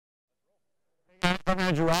I'm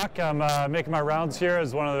Andrew Raak. I'm making my rounds here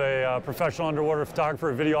as one of the professional underwater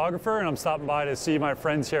photographer and videographer, and I'm stopping by to see my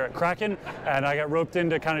friends here at Kraken. And I got roped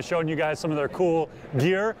into kind of showing you guys some of their cool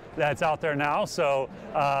gear that's out there now. So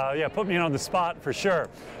yeah, put me on the spot for sure.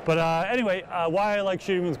 But anyway, why I like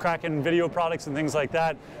shooting with Kraken video products and things like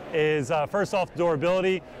that is first off,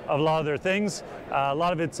 durability of a lot of their things. A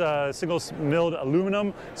lot of it's single milled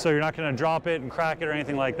aluminum, so you're not going to drop it and crack it or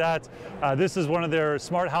anything like that. This is one of their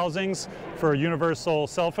smart housings for a universal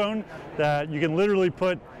cell phone that you can literally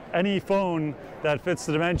put any phone that fits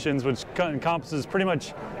the dimensions, which encompasses pretty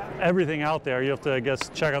much everything out there. You have to, I guess,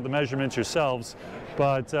 check out the measurements yourselves.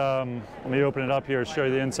 But let me open it up here, show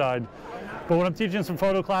you the inside. But when I'm teaching some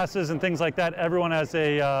photo classes and things like that, everyone has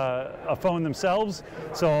a phone themselves.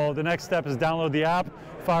 So the next step is download the app,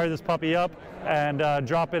 fire this puppy up, and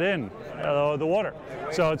drop it in the water.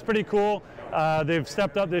 So it's pretty cool. They've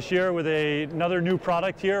stepped up this year with another new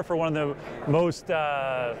product here for one of the most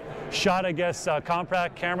shot, I guess,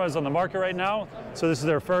 compact cameras on the market right now. So this is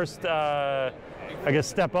their first, I guess,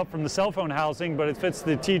 step up from the cell phone housing, but it fits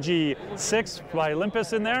the TG6 by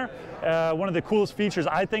Olympus in there. One of the coolest features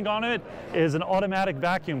I think on it is an automatic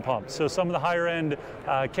vacuum pump. So some of the higher end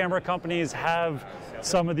camera companies have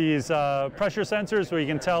some of these pressure sensors where you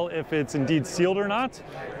can tell if it's indeed sealed or not.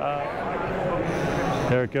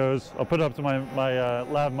 There it goes. I'll put it up to my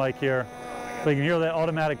lav mic here. So you can hear that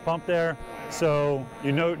automatic pump there. So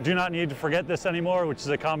you do not need to forget this anymore, which is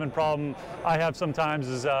a common problem I have sometimes,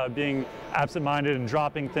 is being absent-minded and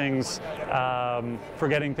dropping things,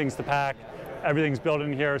 forgetting things to pack. Everything's built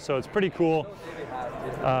in here, so it's pretty cool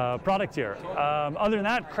product here. Other than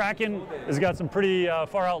that, Kraken has got some pretty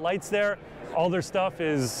far out lights there. All their stuff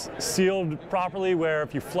is sealed properly, where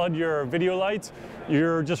if you flood your video lights,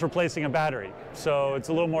 you're just replacing a battery. So it's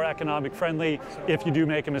a little more economic friendly if you do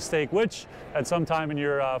make a mistake, which at some time in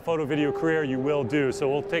your photo video career you will do. So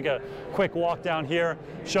we'll take a quick walk down here,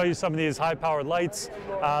 show you some of these high powered lights.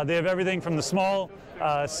 They have everything from the small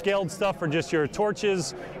scaled stuff for just your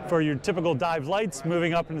torches, for your typical dive lights,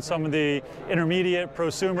 moving up into some of the intermediate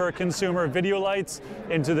prosumer, consumer video lights,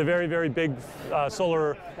 into the very, very big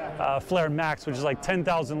solar flare max, which is like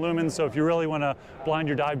 10,000 lumens. So if you really want to blind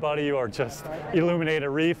your dive buddy or just illuminate a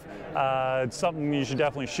reef, it's something you should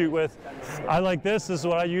definitely shoot with. I like this. This is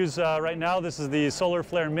what I use right now. This is the Solar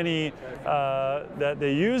Flare Mini that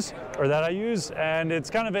they use, or that I use, and it's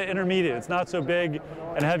kind of an intermediate. It's not so big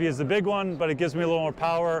and heavy as the big one, but it gives me a little more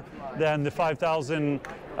power than the 5,000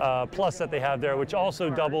 plus that they have there, which also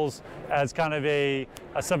doubles as kind of a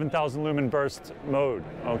 7,000 lumen burst mode,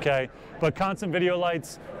 okay? But constant video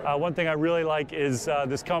lights, one thing I really like is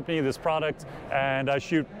this company, this product, and I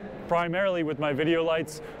shoot primarily with my video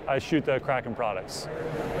lights, I shoot the Kraken products.